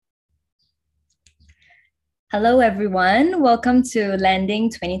Hello, everyone. Welcome to Landing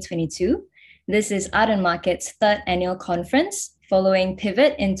 2022. This is Art and Market's third annual conference, following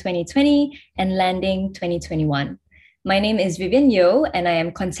Pivot in 2020 and Landing 2021. My name is Vivian Yeo, and I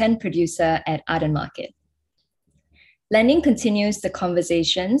am content producer at Art and Market. Landing continues the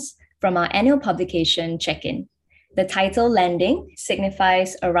conversations from our annual publication, Check-In. The title Landing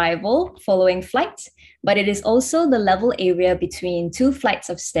signifies arrival following flight, but it is also the level area between two flights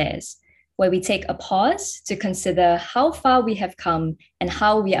of stairs, where we take a pause to consider how far we have come and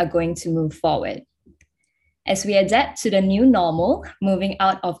how we are going to move forward. As we adapt to the new normal, moving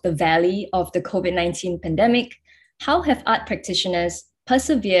out of the valley of the COVID-19 pandemic, how have art practitioners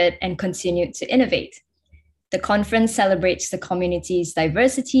persevered and continued to innovate? The conference celebrates the community's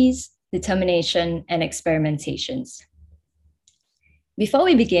diversities, determination, and experimentations. Before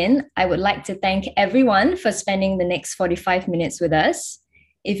we begin, I would like to thank everyone for spending the next 45 minutes with us.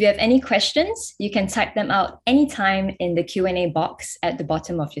 If you have any questions, you can type them out anytime in the Q&A box at the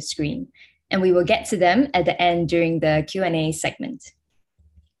bottom of your screen, and we will get to them at the end during the Q&A segment.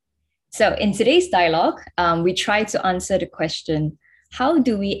 So in today's dialogue, we try to answer the question, how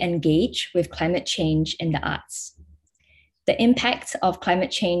do we engage with climate change in the arts? The impact of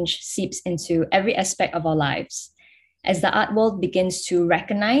climate change seeps into every aspect of our lives. As the art world begins to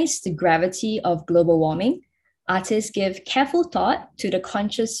recognize the gravity of global warming, artists give careful thought to the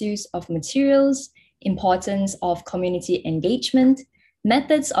conscious use of materials, importance of community engagement,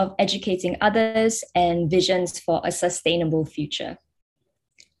 methods of educating others, and visions for a sustainable future.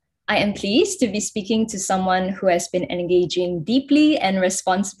 I am pleased to be speaking to someone who has been engaging deeply and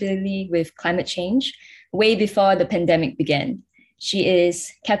responsibly with climate change way before the pandemic began. She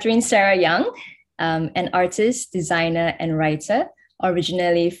is Catherine Sarah Young, an artist, designer, and writer,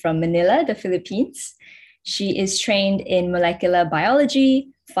 originally from Manila, the Philippines. She is trained in molecular biology,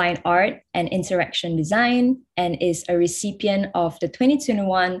 fine art, and interaction design, and is a recipient of the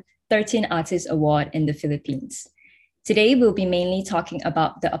 2021 13 Artist Award in the Philippines. Today, we'll be mainly talking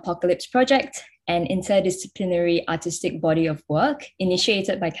about the Apocalypse Project, an interdisciplinary artistic body of work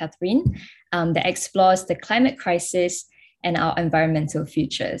initiated by Catherine that explores the climate crisis and our environmental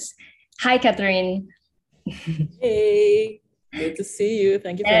futures. Hi, Catherine. Hey, good to see you.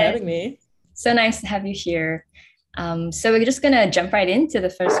 Thank you for having me. So nice to have you here. So we're just going to jump right into the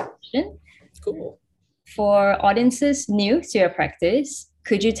first question. Cool. For audiences new to your practice,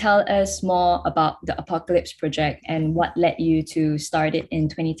 could you tell us more about the Apocalypse Project and what led you to start it in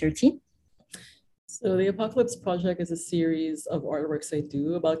 2013? So the Apocalypse Project is a series of artworks I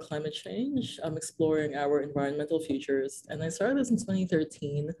do about climate change. I'm exploring our environmental futures. And I started this in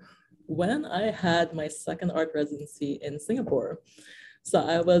 2013 when I had my second art residency in Singapore. So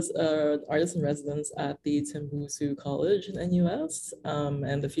I was an artist in residence at the Tembusu College in NUS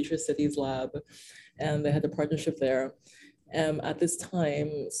and the Future Cities Lab, and they had a partnership there. At this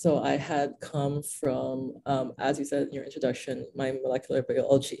time, so I had come from, as you said in your introduction, my molecular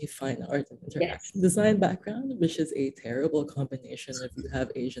biology, fine art, and interaction design background, which is a terrible combination if you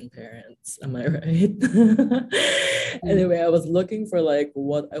have Asian parents. Am I right? Anyway, I was looking for like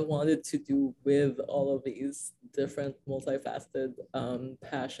what I wanted to do with all of these different multifaceted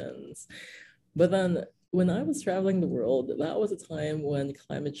passions. But then when I was traveling the world, that was a time when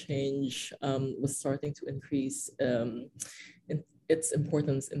climate change was starting to increase in its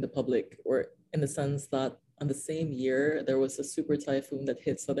importance in the public, or in the sense that on the same year, there was a super typhoon that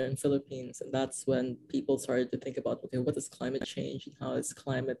hit southern Philippines. And that's when people started to think about, okay, what is climate change and how is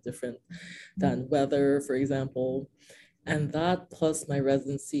climate different than weather, for example? And that plus my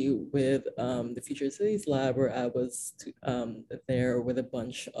residency with the Future Cities Lab, where I was there with a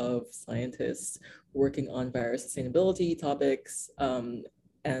bunch of scientists working on various sustainability topics.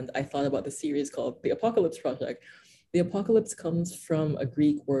 And I thought about the series called The Apocalypse Project. The apocalypse comes from a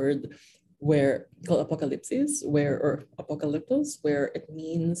Greek word called apocalypsis, or apocalyptos, where it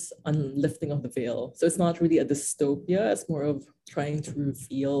means unlifting of the veil. So it's not really a dystopia, it's more of trying to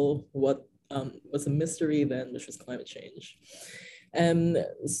reveal what was a mystery then, which was climate change. And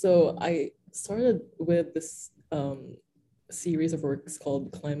so I started with this series of works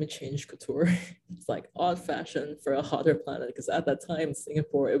called Climate Change Couture. It's like odd fashion for a hotter planet, because at that time in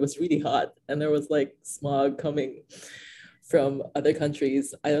Singapore, it was really hot and there was like smog coming from other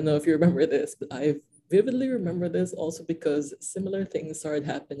countries. I don't know if you remember this, but I vividly remember this also because similar things started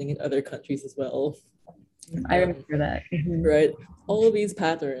happening in other countries as well. I remember that. Right. All of these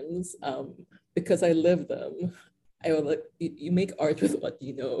patterns, because I live them, I was like, you make art with what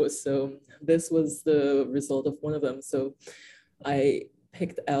you know. So this was the result of one of them. So I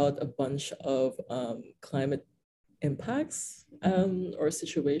picked out a bunch of climate impacts or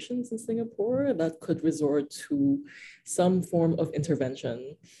situations in Singapore that could resort to some form of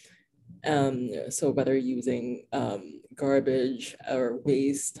intervention. So whether using garbage or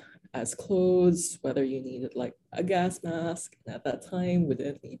waste as clothes, whether you needed like a gas mask. And at that time, we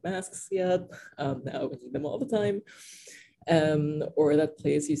didn't need masks yet. Now we need them all the time. Or that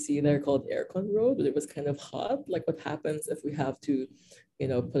place you see there called Aircon Road, but it was kind of hot. Like what happens if we have to,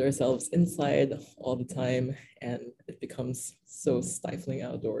 put ourselves inside all the time and it becomes so stifling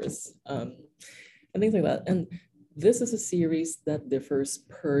outdoors, and things like that. And this is a series that differs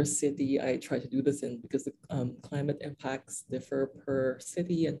per city. I try to do this in because the climate impacts differ per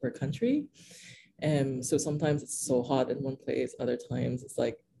city and per country. So sometimes it's so hot in one place, other times it's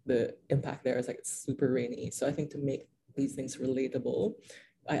like the impact there is like it's super rainy. So I think to make these things relatable,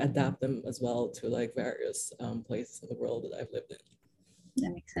 I adapt them as well to like various places in the world that I've lived in.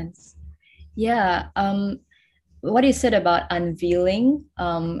 That makes sense. Yeah. What you said about unveiling,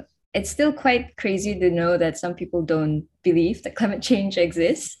 it's still quite crazy to know that some people don't believe that climate change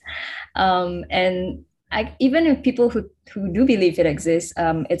exists. And even if people who do believe it exists,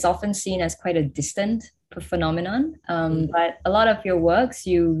 it's often seen as quite a distant phenomenon. But a lot of your works,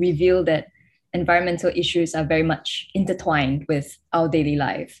 you reveal that environmental issues are very much intertwined with our daily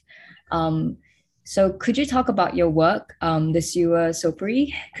life. So could you talk about your work, the Sewer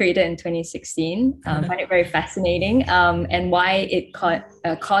Soapery, created in 2016? I find it very fascinating, and why it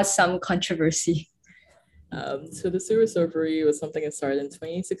caused some controversy. So the Sewer Soapery was something that started in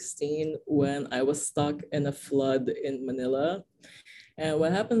 2016 when I was stuck in a flood in Manila. And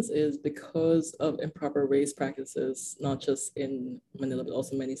what happens is because of improper waste practices, not just in Manila, but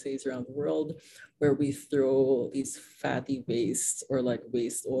also many cities around the world, where we throw these fatty wastes or like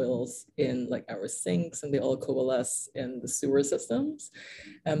waste oils in like our sinks and they all coalesce in the sewer systems.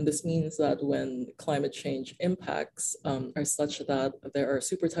 This means that when climate change impacts are such that there are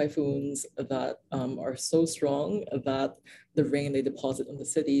super typhoons that are so strong that the rain they deposit in the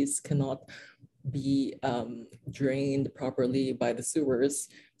cities cannot be drained properly by the sewers.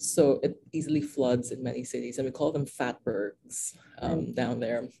 So it easily floods in many cities, and we call them fatbergs down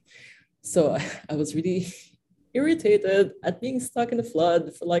there. So I was really irritated at being stuck in the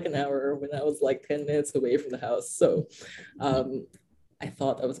flood for like an hour when I was like 10 minutes away from the house. So I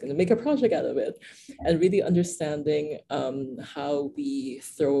thought I was going to make a project out of it and really understanding how we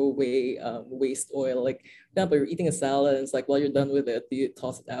throw away waste oil. Like, for example, you're eating a salad and it's like, while you're done with it, you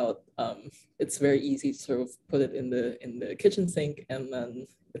toss it out. It's very easy to sort of put it in the kitchen sink and then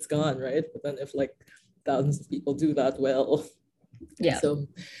it's gone, right? But then if like thousands of people do that, well, yeah. So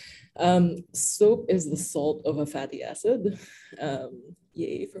soap is the salt of a fatty acid.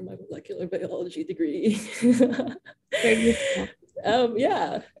 Yay for my molecular biology degree. Very useful.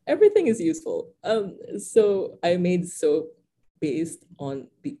 Yeah, everything is useful. So I made soap based on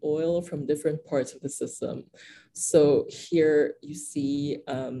the oil from different parts of the system. So here you see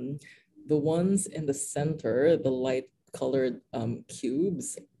the ones in the center, the light colored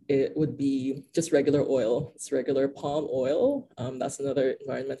cubes, it would be just regular oil. It's regular palm oil. That's another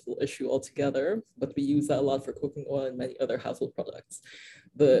environmental issue altogether, but we use that a lot for cooking oil and many other household products.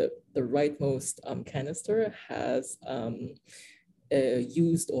 The rightmost canister has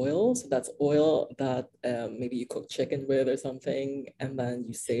used oil. So that's oil that maybe you cook chicken with or something, and then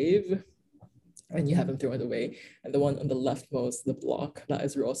you save and you haven't thrown it away. And the one on the leftmost, the block, that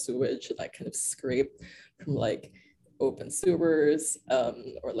is raw sewage that I kind of scrape from like open sewers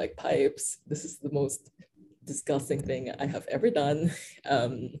or like pipes. This is the most disgusting thing I have ever done.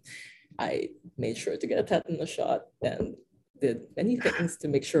 I made sure to get a tetanus shot and did many things to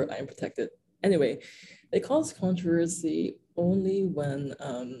make sure I'm protected. Anyway, it caused controversy only when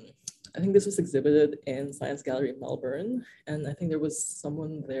I think this was exhibited in Science Gallery in Melbourne, and I think there was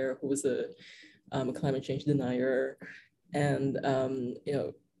someone there who was a climate change denier, and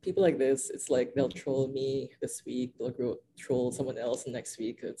people like this, it's like they'll troll me this week, they'll troll someone else next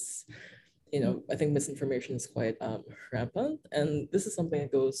week. It's I think misinformation is quite rampant, and this is something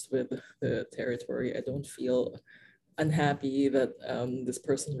that goes with the territory. I don't feel unhappy that this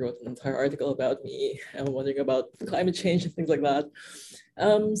person wrote an entire article about me and wondering about climate change and things like that.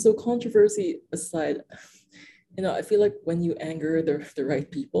 So controversy aside, I feel like when you anger the right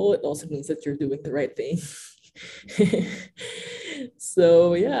people, it also means that you're doing the right thing.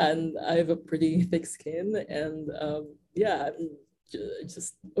 So yeah, and I have a pretty thick skin, and yeah, I'm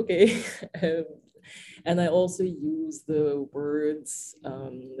just okay. And I also use the words,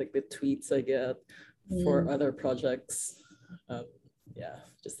 like the tweets I get for other projects. Yeah,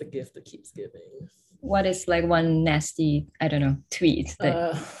 just a gift that keeps giving. What is like one nasty, I don't know, tweet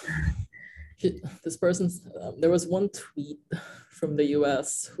that this person's, there was one tweet from the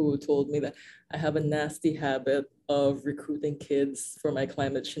US who told me that I have a nasty habit of recruiting kids for my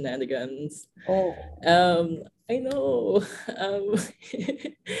climate shenanigans. Oh, I know. Um,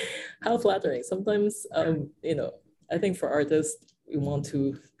 how flattering. Sometimes, I think for artists, we want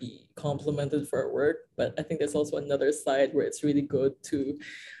to be complimented for our work, but I think there's also another side where it's really good to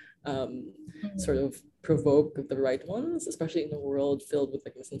sort of provoke the right ones, especially in a world filled with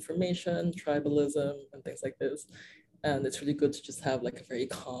like misinformation, tribalism, and things like this. And it's really good to just have like a very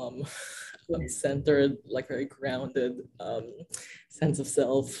calm, yes. centered, like very grounded sense of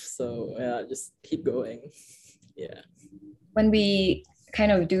self. So yeah, just keep going. Yeah. When we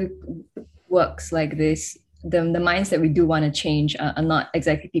kind of do works like this, the minds that we do want to change are not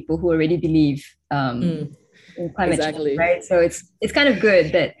exactly people who already believe in climate change, Exactly. right? So it's kind of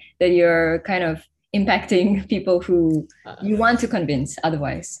good that you're kind of impacting people who you want to convince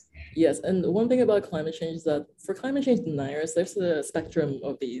otherwise. Yes, and one thing about climate change is that for climate change deniers, there's a spectrum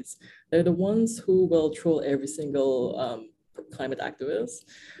of these. They're the ones who will troll every single climate activist.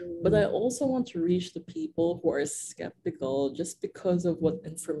 But I also want to reach the people who are skeptical just because of what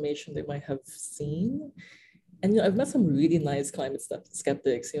information they might have seen. And I've met some really nice climate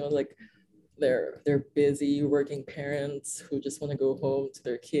skeptics, like they're busy working parents who just want to go home to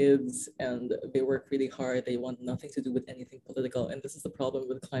their kids, and they work really hard. They want nothing to do with anything political. And this is the problem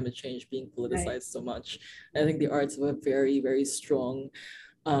with climate change being politicized Right. so much. And I think the arts have a very, very strong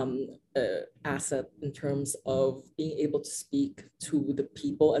asset in terms of being able to speak to the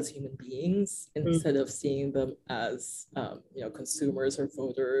people as human beings instead of seeing them as consumers or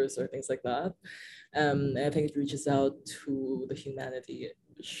voters or things like that. And I think it reaches out to the humanity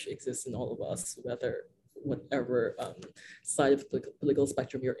which exists in all of us, whatever side of the political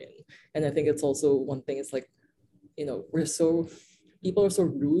spectrum you're in. And I think it's also one thing, it's like, people are so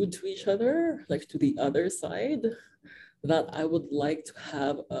rude to each other, like to the other side, that I would like to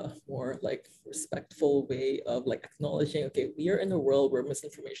have a more like respectful way of like acknowledging, okay, we are in a world where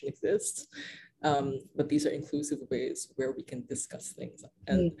misinformation exists, but these are inclusive ways where we can discuss things.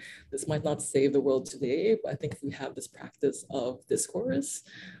 And this might not save the world today, but I think if we have this practice of discourse,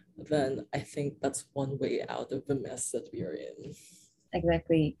 then I think that's one way out of the mess that we are in.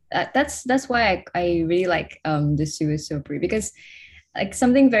 Exactly. That's why I really like the sewer soapery, because like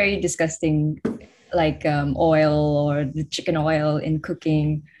something very disgusting like oil or the chicken oil in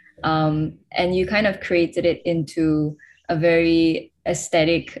cooking, and you kind of created it into a very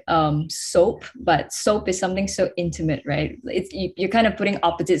aesthetic soap. But soap is something so intimate, right? You're kind of putting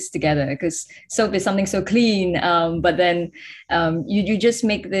opposites together, because soap is something so clean, but then you just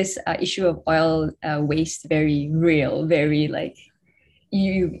make this issue of oil waste very real, very like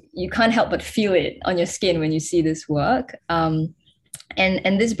you can't help but feel it on your skin when you see this work. And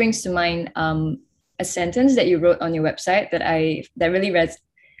this brings to mind a sentence that you wrote on your website that really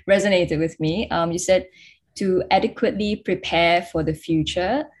resonated with me. You said, to adequately prepare for the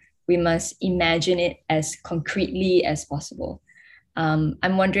future, we must imagine it as concretely as possible. I'm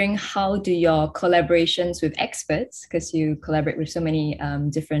wondering, how do your collaborations with experts, because you collaborate with so many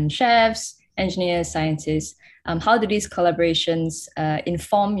different chefs, engineers, scientists, how do these collaborations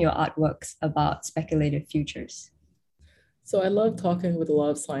inform your artworks about speculative futures? So I love talking with a lot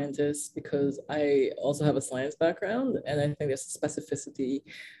of scientists because I also have a science background, and I think there's a specificity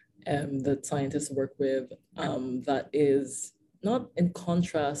that scientists work with that is not in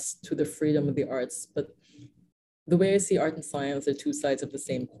contrast to the freedom of the arts, but the way I see art and science are two sides of the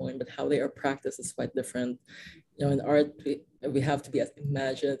same coin, but how they are practiced is quite different. In art, we have to be as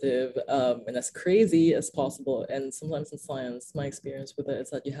imaginative and as crazy as possible. And sometimes in science, my experience with it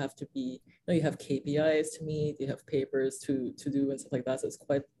is that you have to be, you have KPIs to meet, you have papers to do and stuff like that. So it's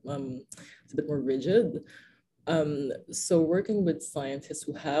quite, it's a bit more rigid. So working with scientists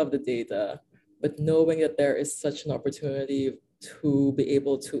who have the data, but knowing that there is such an opportunity to be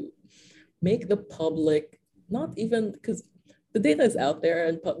able to make the public, not even, because the data is out there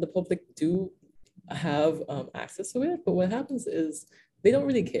and the public do have access to it, but what happens is they don't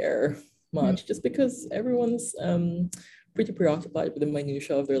really care much just because everyone's pretty preoccupied with the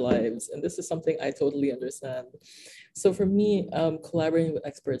minutiae of their lives. And this is something I totally understand. So for me, collaborating with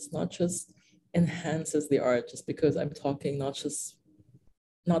experts not just enhances the art, just because I'm talking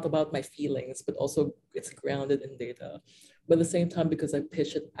not about my feelings, but also it's grounded in data. But at the same time, because I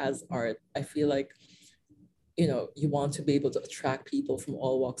pitch it as art, I feel like you want to be able to attract people from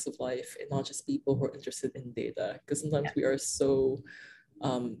all walks of life and not just people who are interested in data. Because sometimes we are so,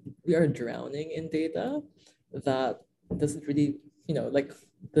 we are drowning in data that doesn't really, like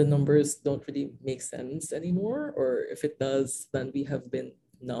the numbers don't really make sense anymore. Or if it does, then we have been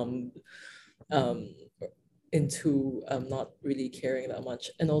numbed um, into not really caring that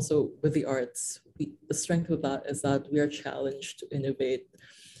much. And also with the arts, the strength of that is that we are challenged to innovate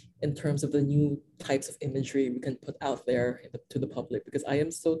in terms of the new types of imagery we can put out there to the public, because I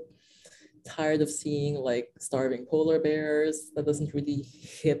am so tired of seeing like starving polar bears. That doesn't really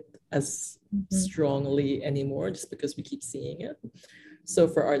hit as strongly anymore just because we keep seeing it. So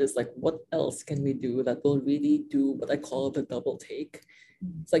for artists, like what else can we do that will really do what I call the double take?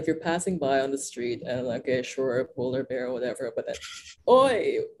 It's like you're passing by on the street and like, okay, sure, polar bear or whatever, but then,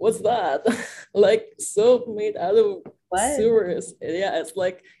 oi, what's that? Like soap made out of sewers. Yeah, it's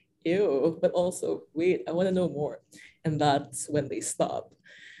like, ew, but also, wait, I want to know more. And that's when they stop.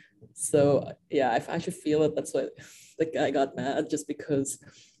 So yeah, I actually feel that that's why the guy got mad, just because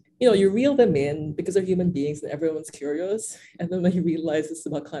you reel them in because they're human beings and everyone's curious. And then when you realize it's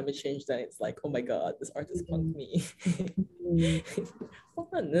about climate change, then it's like, oh my God, this artist wants me.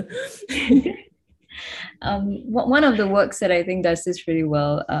 Fun. One of the works that I think does this really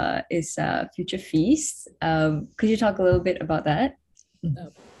well is Future Feast. Could you talk a little bit about that?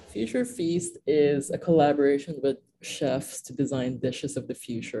 Future Feast is a collaboration with chefs to design dishes of the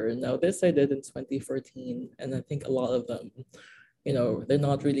future. Now, this I did in 2014, and I think a lot of them, they're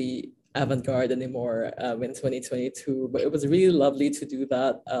not really avant-garde anymore in 2022. But it was really lovely to do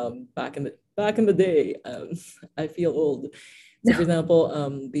that back in the day. I feel old. So, for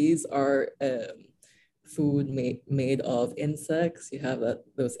example, these are food made of insects. You have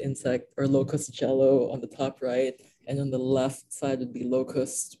those insect or locust jello on the top right, and on the left side would be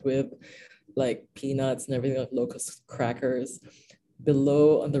locust with like peanuts and everything, like locust crackers.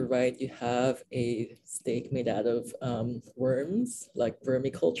 Below on the right, you have a steak made out of worms, like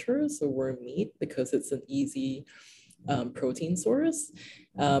vermiculture, so worm meat, because it's an easy protein source.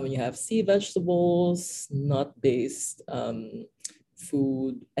 And you have sea vegetables, nut-based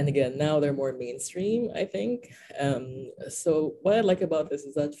food. And again, now they're more mainstream, I think. So what I like about this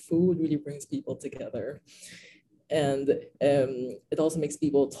is that food really brings people together. And it also makes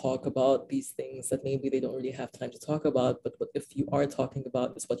people talk about these things that maybe they don't really have time to talk about, but if you are talking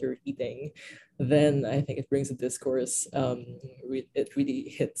about is what you're eating, then I think it brings a discourse. It really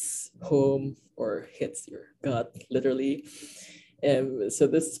hits home or hits your gut, literally. So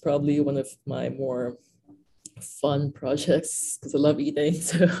this is probably one of my more fun projects because I love eating.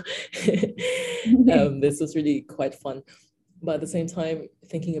 So this was really quite fun. But at the same time,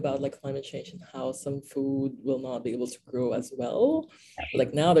 thinking about like climate change and how some food will not be able to grow as well.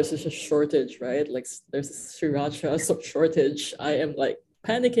 Like now there's just a shortage, right? Like there's a sriracha shortage. I am like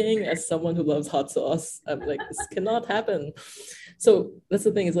panicking as someone who loves hot sauce. I'm like, this cannot happen. So that's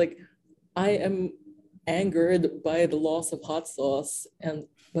the thing, is like, I am angered by the loss of hot sauce,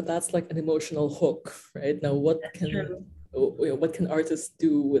 but that's like an emotional hook, right? Now, what can artists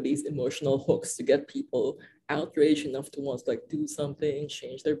do with these emotional hooks to get people outraged enough to want to like do something,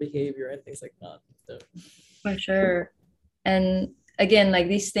 change their behavior and things like that? So. For sure. And again, like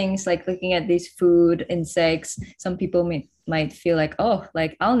these things, like looking at these food, insects, some people might feel like, oh,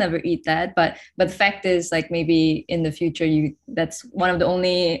 like I'll never eat that. But the fact is, like maybe in the future, that's one of the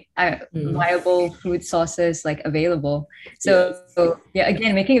only viable food sources like available. So yeah,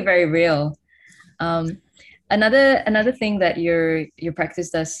 again, making it very real. Another thing that your practice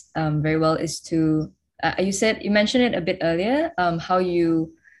does very well is to you mentioned it a bit earlier, how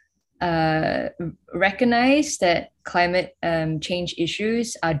you recognize that climate change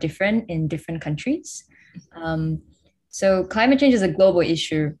issues are different in different countries. So climate change is a global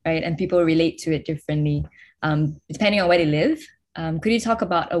issue, right? And people relate to it differently depending on where they live. Could you talk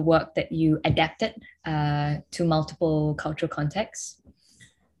about a work that you adapted to multiple cultural contexts?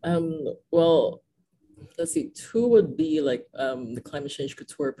 Well, let's see, two would be like the Climate Change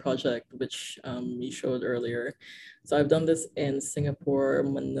Couture project, which you showed earlier. So I've done this in Singapore,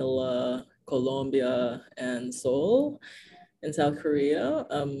 Manila, Colombia, and Seoul in South Korea.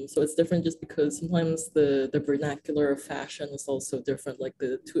 So it's different just because sometimes the vernacular fashion is also different. Like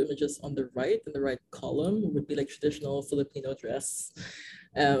the two images on the right, in the right column, would be like traditional Filipino dress,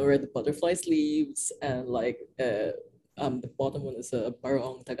 where the butterfly sleeves, and like the bottom one is a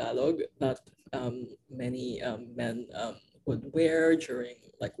barong Tagalog that many men would wear during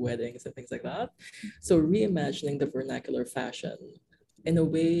like weddings and things like that. So reimagining the vernacular fashion in a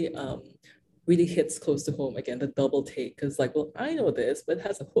way really hits close to home. Again, the double take, because like, well, I know this, but it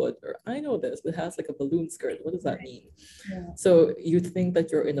has a hood, or I know this, but it has like a balloon skirt. What does that mean? Yeah. So you think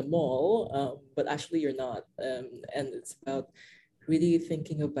that you're in a mall, but actually you're not. And it's about really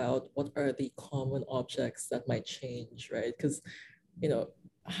thinking about what are the common objects that might change, right? Because,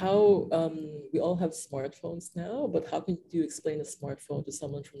 how we all have smartphones now, but how can you explain a smartphone to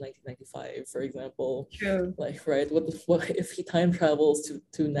someone from 1995, for example? True. Like, right, what if he time travels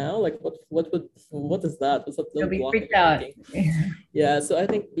to now? Like, what is that? What's that They'll little be block in freaked your out. thinking? Yeah, so I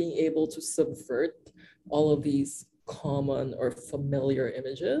think being able to subvert all of these common or familiar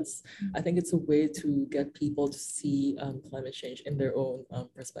images, I think it's a way to get people to see climate change in their own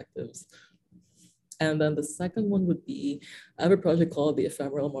perspectives. And then the second one would be, I have a project called the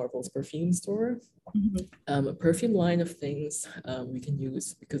Ephemeral Marvels Perfume Store. A perfume line of things we can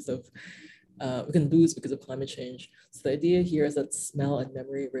use because of we can lose because of climate change. So the idea here is that smell and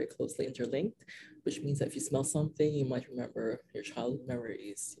memory are very closely interlinked, which means that if you smell something, you might remember your childhood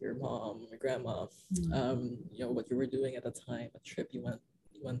memories, your mom, your grandma, you know, what you were doing at the time, a trip you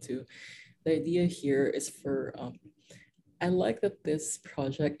went to. The idea here is for I like that this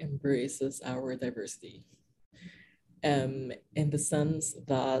project embraces our diversity, in the sense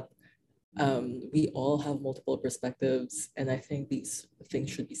that we all have multiple perspectives, and I think these things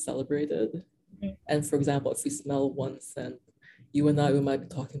should be celebrated. And for example, if we smell one scent, you and I, we might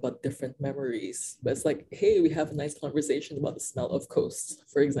be talking about different memories, but it's like, hey, we have a nice conversation about the smell of coast,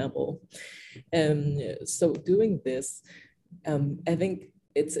 for example. And so doing this, I think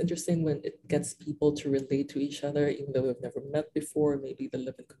it's interesting when it gets people to relate to each other, even though we've never met before. Maybe they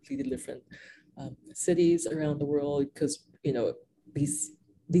live in completely different cities around the world, because you know these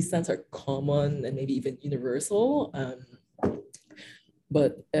scents are common and maybe even universal.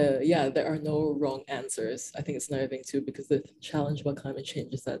 But yeah, there are no wrong answers. I think it's another thing too, because the challenge about climate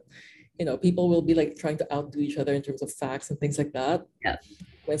change is that, you know, people will be like trying to outdo each other in terms of facts and things like that. Yeah.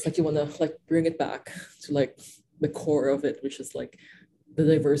 When it's like you want to like bring it back to like the core of it, which is like the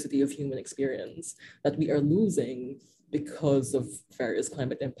diversity of human experience that we are losing because of various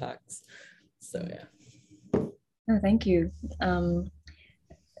climate impacts. So yeah. Oh, thank you.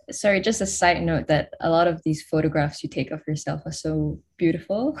 Sorry, just a side note that a lot of these photographs you take of yourself are so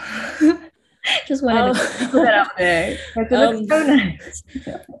beautiful. Just wanted to put that out there. Like, it looks so nice.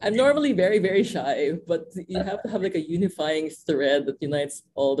 I'm normally very, very shy, but you have to have like a unifying thread that unites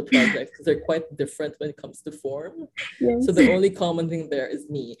all the projects because they're quite different when it comes to form. Yes. So the only common thing there is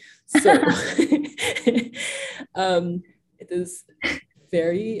me. So it is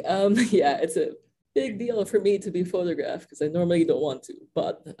very, yeah, it's a big deal for me to be photographed because I normally don't want to,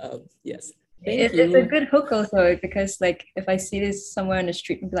 but yes. Thank It's a you. good hook also because like if I see this somewhere on the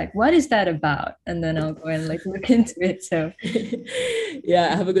street and be like, what is that about? And then I'll go and like look into it. So yeah,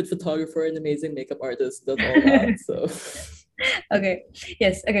 I have a good photographer and amazing makeup artist, does all that. So okay.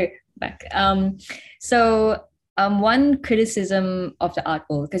 Yes, okay, back. One criticism of the art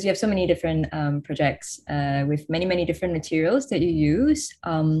world, because you have so many different projects with many, many different materials that you use.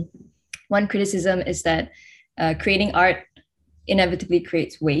 One criticism is that creating art inevitably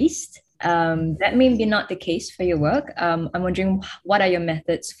creates waste. That may be not the case for your work. I'm wondering, what are your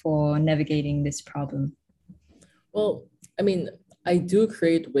methods for navigating this problem? well, I mean, I do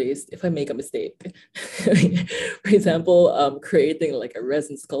create waste if I make a mistake. For example, creating like a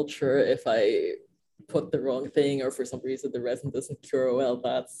resin sculpture, if I put the wrong thing or for some reason the resin doesn't cure well,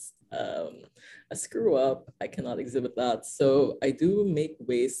 that's a screw up. I cannot exhibit that. So I do make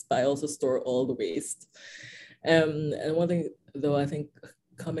waste, but I also store all the waste. And one thing though, I think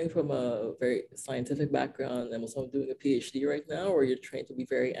coming from a very scientific background and also doing a PhD right now, where you're trained to be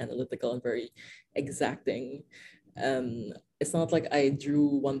very analytical and very exacting, it's not like I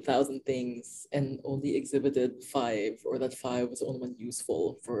drew 1,000 things and only exhibited 5, or that 5 was the only one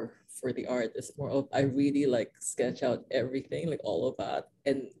useful for the art. It's more of I really like sketch out everything, like all of that,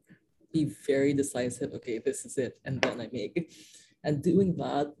 and be very decisive. Okay, this is it, and then I make. And doing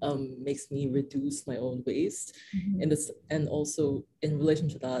that makes me reduce my own waste. And also in relation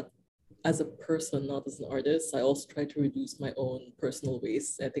to that, as a person, not as an artist, I also try to reduce my own personal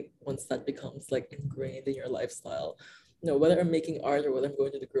waste. I think once that becomes like ingrained in your lifestyle, you know, whether I'm making art or whether I'm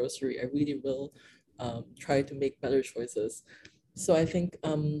going to the grocery, I really will try to make better choices. So I think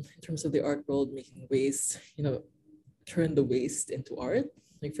in terms of the art world, making waste, you know, turn the waste into art.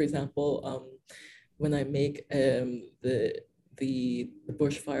 Like for example, when I make the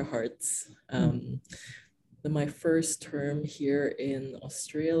bushfire hearts, my first term here in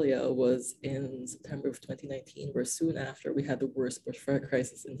Australia was in September of 2019, where soon after we had the worst bushfire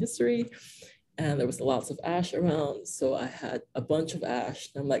crisis in history. And there was lots of ash around. So I had a bunch of ash.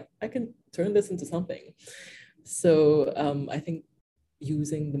 And I'm like, I can turn this into something. So I think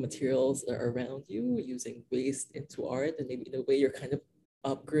using the materials that are around you, using waste into art, and maybe in a way you're kind of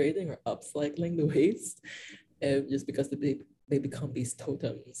upgrading or upcycling the waste, just because they become these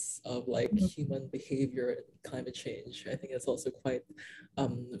totems of like human behavior and climate change. I think it's also quite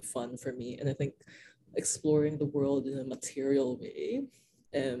fun for me. And I think exploring the world in a material way,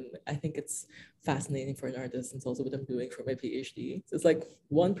 I think it's fascinating for an artist. And it's also what I'm doing for my PhD. So it's like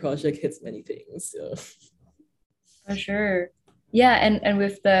one project hits many things. So. For sure. Yeah, and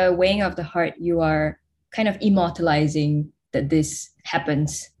with the weighing of the heart, you are kind of immortalizing that this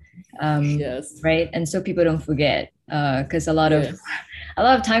happens. Yes. Right. And so people don't forget. Because a lot Yes.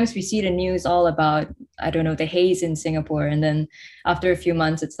 of times we see the news all about, I don't know, the haze in Singapore, and then after a few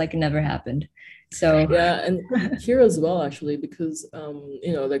months it's like it never happened. So yeah, and here as well, actually, because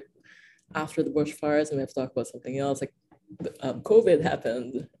you know, like after the bushfires, and we have to talk about something else, like COVID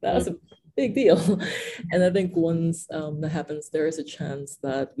happened. That's a big deal. And I think once that happens, there is a chance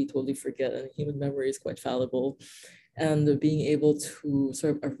that we totally forget, and human memory is quite fallible. And being able to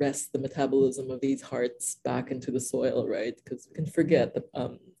sort of arrest the metabolism of these hearts back into the soil, right? Because we can forget that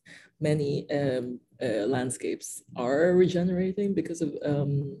many landscapes are regenerating because of,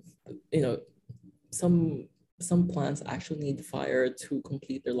 you know, some plants actually need fire to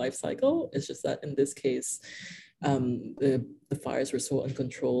complete their life cycle. It's just that in this case, the fires were so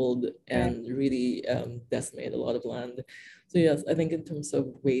uncontrolled and really decimated a lot of land. So yes, I think in terms of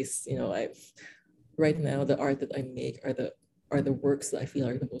waste, you know, right now the art that I make are the works that I feel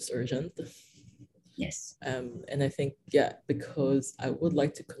are the most urgent. yes. And I think, yeah, because I would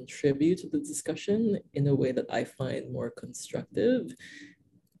like to contribute to the discussion in a way that I find more constructive.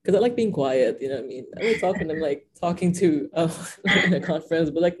 Because I like being quiet, you know what I mean? I like talking, I'm like talking to in a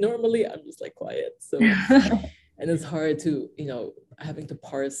conference, but like normally I'm just like quiet. So, and it's hard to, you know, having to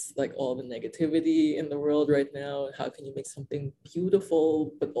parse like all the negativity in the world right now. How can you make something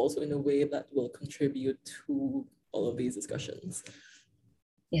beautiful, but also in a way that will contribute to all of these discussions?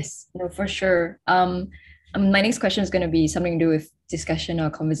 Yes, no, for sure. My next question is going to be something to do with discussion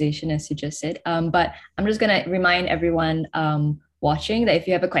or conversation, as you just said. But I'm just going to remind everyone watching that if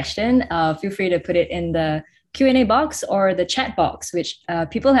you have a question, feel free to put it in the Q&A box or the chat box, which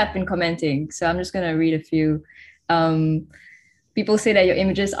people have been commenting. So I'm just going to read a few. People say that your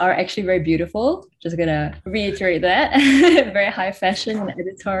images are actually very beautiful. Just going to reiterate that. Very high fashion and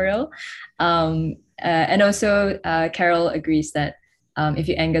editorial. And also, Carol agrees that if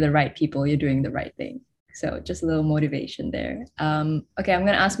you anger the right people, you're doing the right thing. So just a little motivation there. Okay, I'm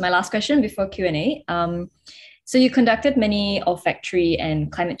going to ask my last question before Q&A. So you conducted many olfactory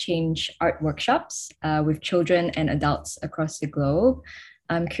and climate change art workshops with children and adults across the globe.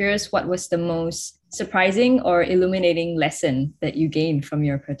 I'm curious, what was the most surprising or illuminating lesson that you gained from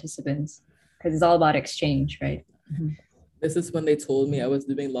your participants? Because it's all about exchange, right? Mm-hmm. This is when they told me I was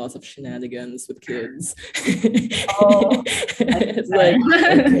doing lots of shenanigans with kids. Oh, it's like,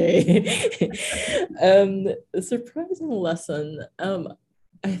 okay. A surprising lesson.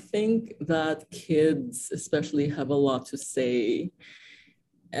 I think that kids especially have a lot to say,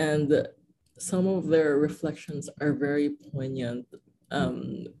 and some of their reflections are very poignant,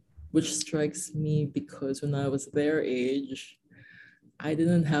 which strikes me because when I was their age, I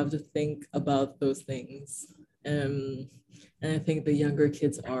didn't have to think about those things. And I think the younger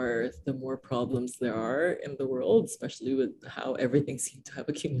kids are, the more problems there are in the world, especially with how everything seemed to have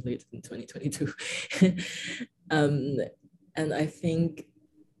accumulated in 2022. And I think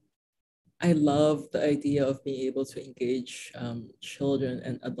I love the idea of being able to engage children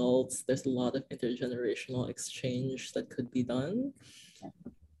and adults. There's a lot of intergenerational exchange that could be done,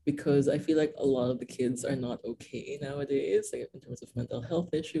 because I feel like a lot of the kids are not okay nowadays, like in terms of mental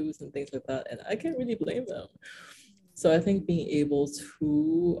health issues and things like that, and I can't really blame them. So I think being able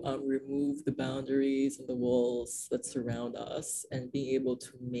to remove the boundaries and the walls that surround us and being able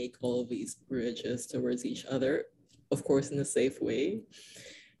to make all of these bridges towards each other, of course, in a safe way.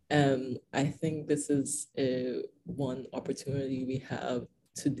 I think this is one opportunity we have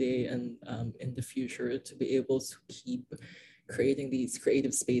today and in the future to be able to keep creating these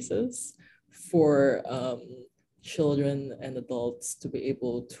creative spaces for children and adults to be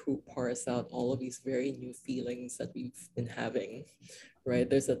able to parse out all of these very new feelings that we've been having, right?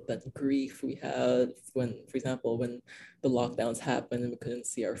 There's that grief we had when, for example, when the lockdowns happened and we couldn't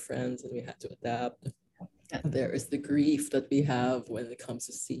see our friends and we had to adapt. There is the grief that we have when it comes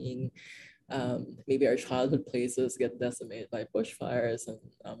to seeing maybe our childhood places get decimated by bushfires and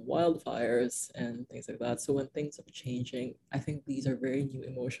wildfires and things like that. So when things are changing, I think these are very new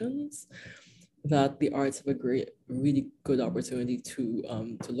emotions that the arts have a really good opportunity to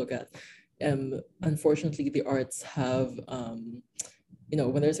look at. Unfortunately, the arts have, you know,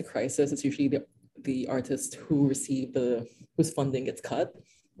 when there's a crisis, it's usually the artist whose funding gets cut.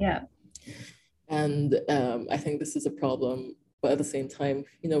 Yeah. And I think this is a problem but at the same time,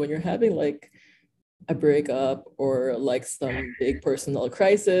 when you're having like a breakup or like some big personal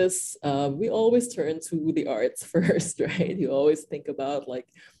crisis, we always turn to the arts first, right? You always think about like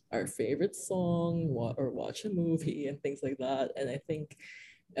our favorite song or watch a movie and things like that. And I think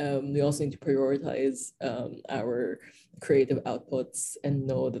we also need to prioritize our creative outputs and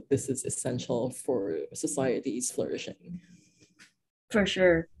know that this is essential for society's flourishing. For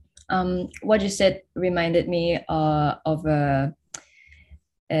sure. What you said reminded me of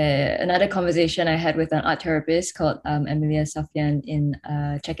another conversation I had with an art therapist called Emilia Safian in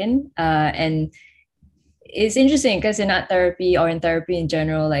Check-in. And it's interesting because in art therapy or in therapy in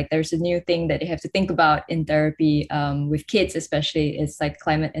general, like there's a new thing that you have to think about in therapy with kids, especially. It's like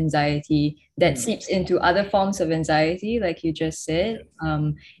climate anxiety that seeps into other forms of anxiety, like you just said.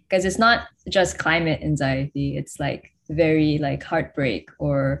 Because it's not just climate anxiety; it's like very like heartbreak,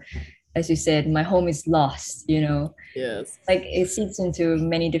 or as you said, my home is lost. Yes. Like it seeps into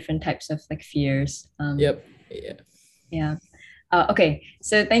many different types of like fears. Yep. Yeah. Yeah. Okay,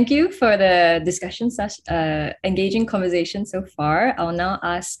 so thank you for the discussion, engaging conversation so far. I'll now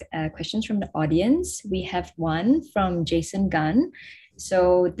ask questions from the audience. We have one from Jason Gunn.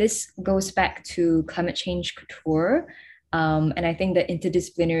 So this goes back to climate change couture, and I think the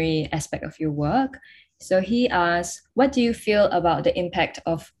interdisciplinary aspect of your work. So he asks, what do you feel about the impact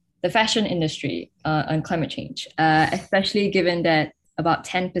of the fashion industry on climate change, especially given that about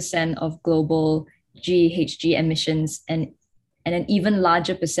 10% of global GHG emissions and an even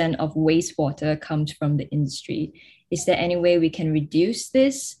larger percent of wastewater comes from the industry. Is there any way we can reduce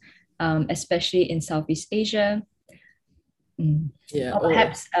this, especially in Southeast Asia? Yeah. Or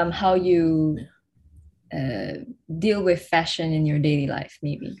perhaps how you deal with fashion in your daily life,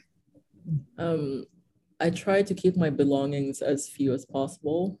 maybe. I try to keep my belongings as few as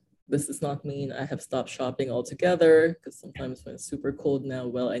possible. This does not mean I have stopped shopping altogether, because sometimes when it's super cold now,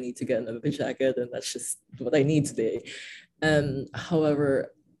 well, I need to get another jacket, and that's just what I need today.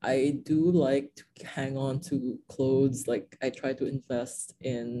 However, I do like to hang on to clothes. Like I try to invest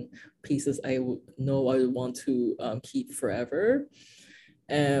in pieces I know I want to keep forever.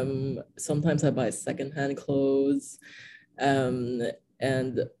 Sometimes I buy secondhand clothes, and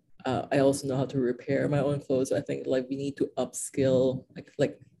I also know how to repair my own clothes. I think like we need to upskill,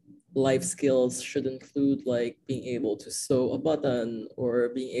 like life skills should include like being able to sew a button or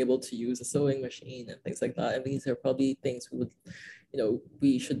being able to use a sewing machine and things like that. And these are probably things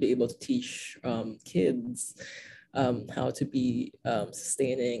we should be able to teach kids how to be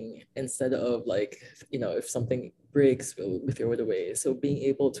sustaining instead of like, if something breaks, we throw it away. So being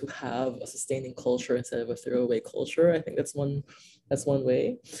able to have a sustaining culture instead of a throwaway culture, I think that's one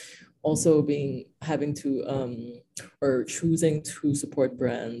way. Also having to or choosing to support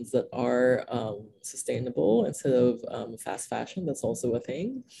brands that are sustainable instead of fast fashion. That's also a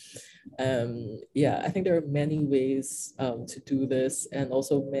thing. I think there are many ways to do this, and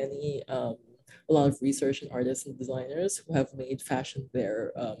also a lot of research and artists and designers who have made fashion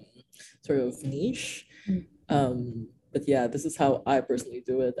their sort of niche. But yeah, this is how I personally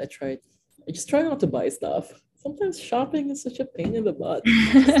do it. I just try not to buy stuff. Sometimes shopping is such a pain in the butt.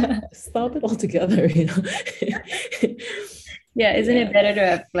 Just stop it altogether, Yeah, isn't it better to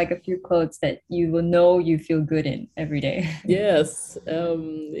have like a few clothes that you will know you feel good in every day? Yes.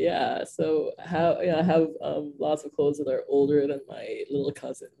 So I have lots of clothes that are older than my little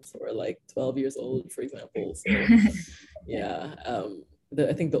cousins, or like 12 years old, for example. So yeah.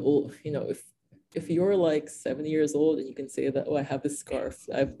 I think the old, if you're like 70 years old and you can say that, oh, I have this scarf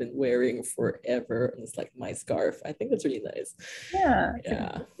I've been wearing forever and it's like my scarf, I think that's really nice. Yeah.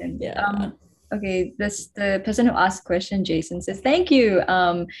 Yeah. Okay, the person who asked the question, Jason, says, thank you.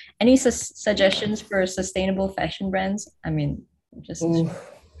 Any suggestions for sustainable fashion brands? I mean, just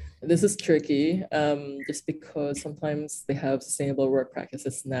this is tricky, just because sometimes they have sustainable work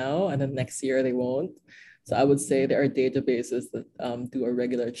practices now and then next year they won't. So I would say there are databases that do a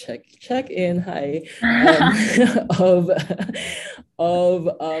regular check-in of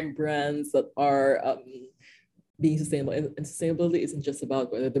brands that are being sustainable. And sustainability isn't just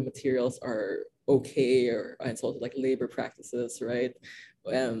about whether the materials are okay, or it's also like labor practices, right?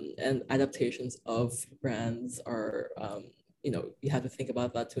 And adaptations of brands are you have to think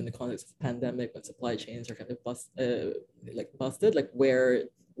about that too in the context of pandemic, when supply chains are kind of busted, like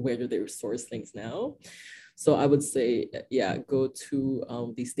where do they source things now? So I would say, go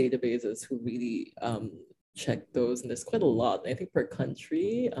to these databases who really check those, and there's quite a lot. I think per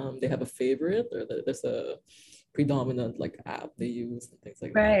country, they have a favorite, or there's a predominant like app they use and things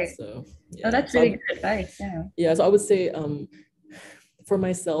like that. So that's really good advice. Yeah. So I would say for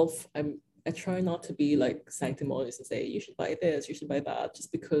myself, I'm I try not to be like sanctimonious and say, you should buy this, you should buy that,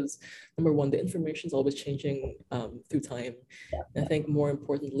 just because number one, the information is always changing through time. And I think more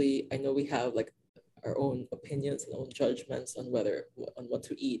importantly, I know we have like our own opinions and own judgments on what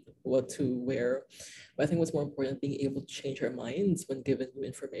to eat, what to wear. But I think what's more important, being able to change our minds when given new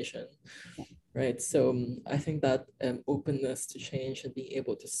information, right? So I think that openness to change and being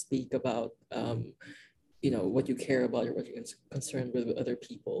able to speak about what you care about or what you're concerned with other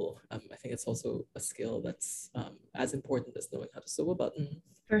people. I think it's also a skill that's as important as knowing how to sew a button.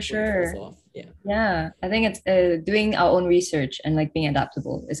 For sure. Yeah. Yeah. I think it's doing our own research and like being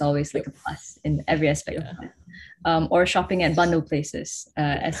adaptable is always like a plus in every aspect of life. Or shopping at bundle places,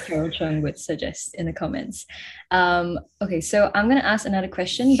 as Carol Chung would suggest in the comments. Okay, so I'm going to ask another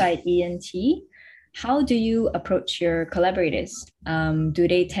question by Ian T. How do you approach your collaborators? Do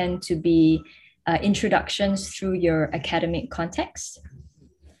they tend to be introductions through your academic context?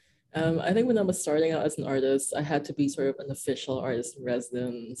 I think when I was starting out as an artist, I had to be sort of an official artist in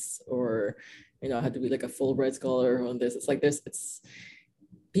residence, or I had to be like a Fulbright scholar on this. It's like this. It's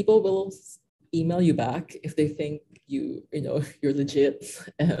people will email you back if they think you're legit.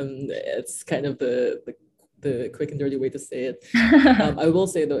 It's kind of the quick and dirty way to say it. I will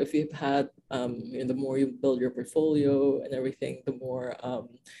say though, if you've had the more you build your portfolio and everything, the more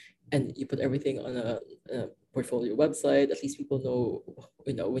and you put everything on a portfolio website, at least people know,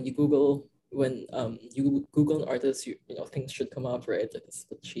 when you Google an artist, things should come up, right? Like, that's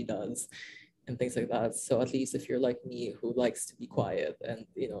what she does and things like that. So at least if you're like me, who likes to be quiet, and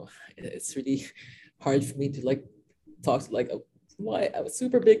it's really hard for me to like talk to like a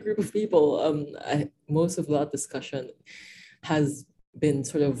super big group of people. Most of that discussion has been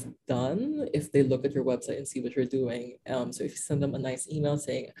sort of done if they look at your website and see what you're doing. So if you send them a nice email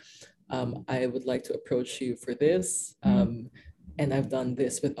saying, I would like to approach you for this, and I've done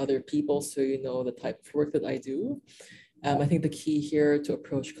this with other people, so you know the type of work that I do. I think the key here to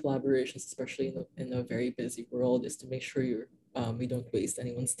approach collaborations, especially in a very busy world, is to make sure you don't waste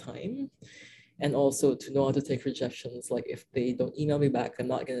anyone's time. And also to know how to take rejections. Like if they don't email me back, I'm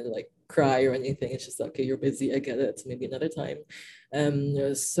not gonna like cry or anything. It's just like, okay, you're busy, I get it, maybe another time. And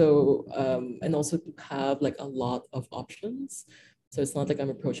also to have like a lot of options. So it's not like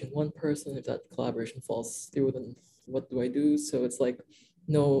I'm approaching one person. If that collaboration falls through, then what do I do? So it's like,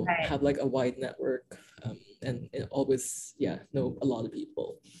 have like a wide network, and always, know a lot of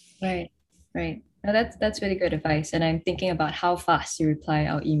people. Right. No, that's really good advice. And I'm thinking about how fast you reply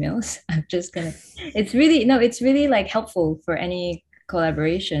our emails. It's really like helpful for any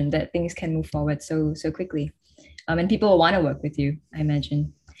collaboration that things can move forward so quickly. And people will want to work with you, I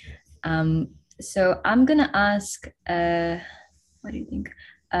imagine. So I'm gonna ask what do you think?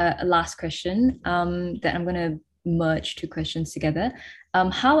 A last question that I'm gonna merge two questions together.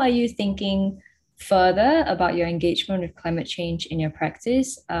 How are you thinking further about your engagement with climate change in your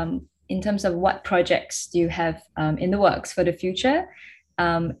practice? In terms of what projects do you have in the works for the future?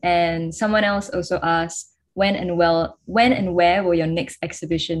 And someone else also asked, when and where will your next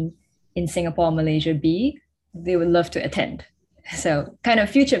exhibition in Singapore or Malaysia be? They would love to attend. So kind of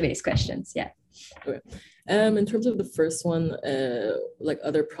future-based questions, yeah. Okay. In terms of the first one, like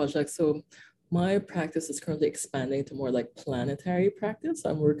other projects, so my practice is currently expanding to more like planetary practice.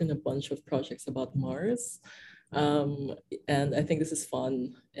 I'm working a bunch of projects about Mars. And I think this is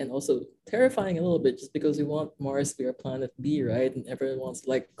fun and also terrifying a little bit, just because we want Mars to be our planet B, right? And everyone wants to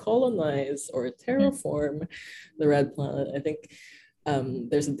like colonize or terraform the red planet. I think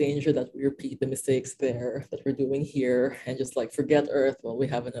there's a danger that we repeat the mistakes there that we're doing here and just like forget Earth while we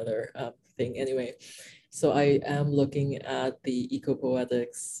have another thing anyway. So I am looking at the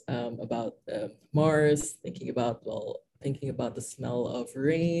eco-poetics about Mars, thinking about the smell of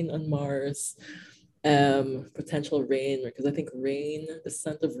rain on Mars, potential rain, because I think rain, the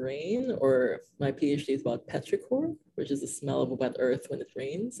scent of rain, or my PhD is about petrichor, which is the smell of wet earth when it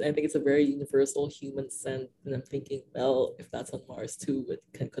rains. I think it's a very universal human scent, and I'm thinking, well, if that's on Mars too, it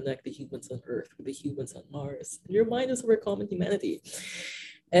can connect the humans on Earth with the humans on Mars and remind us of our common humanity.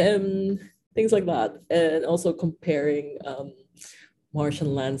 Things like that, and also comparing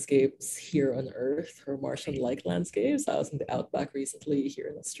Martian landscapes here on Earth, or Martian-like landscapes. I was in the outback recently here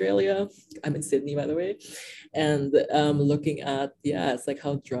in Australia. I'm in Sydney, by the way, and looking at, it's like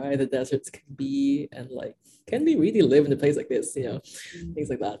how dry the deserts can be, and like, can we really live in a place like this? Things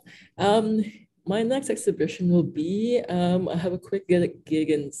like that. My next exhibition will be, I have a quick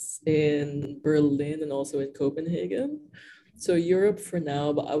gig in Berlin and also in Copenhagen. So Europe for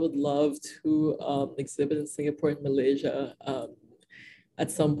now, but I would love to exhibit in Singapore and Malaysia at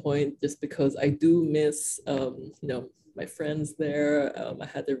some point, just because I do miss, my friends there. I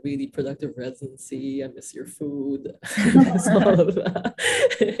had a really productive residency. I miss your food. I miss all of that.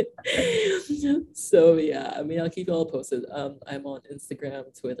 So yeah, I mean, I'll keep you all posted. I'm on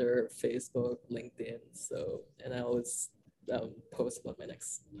Instagram, Twitter, Facebook, LinkedIn. So, and I always post about my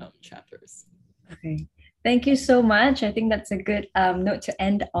next chapters. Okay. Thank you so much. I think that's a good note to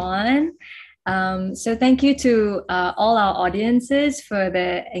end on. So thank you to all our audiences for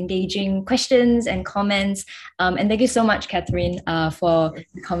the engaging questions and comments. And thank you so much, Catherine, for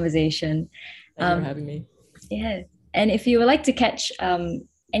the conversation. Thank you for having me. Yeah. And if you would like to catch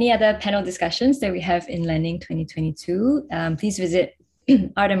any other panel discussions that we have in Lending 2022, please visit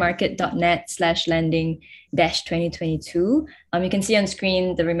artandmarket.net/lending-2022. You can see on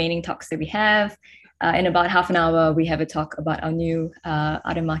screen the remaining talks that we have. In about half an hour, we have a talk about our new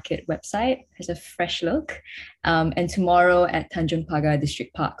Art and Market website. It's a fresh look. And tomorrow at Tanjung Pagar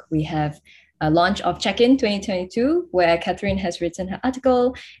District Park, we have a launch of Check-in 2022, where Catherine has written her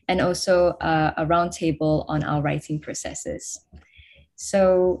article, and also a roundtable on our writing processes.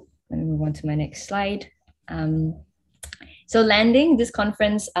 So let me move on to my next slide. So Landing, this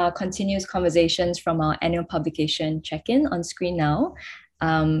conference continues conversations from our annual publication Check-in on screen now.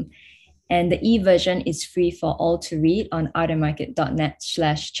 And the e-version is free for all to read on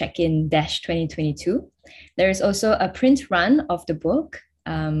artandmarket.net/check-in-2022. There is also a print run of the book.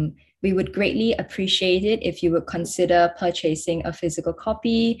 We would greatly appreciate it if you would consider purchasing a physical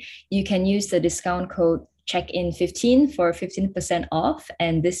copy. You can use the discount code CHECKIN15 for 15% off,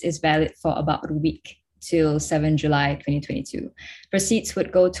 and this is valid for about a week till 7 July 2022. Proceeds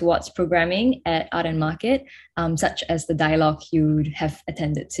would go towards programming at Art and Market, such as the dialogue you have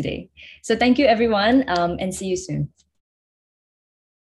attended today. So thank you, everyone, and see you soon.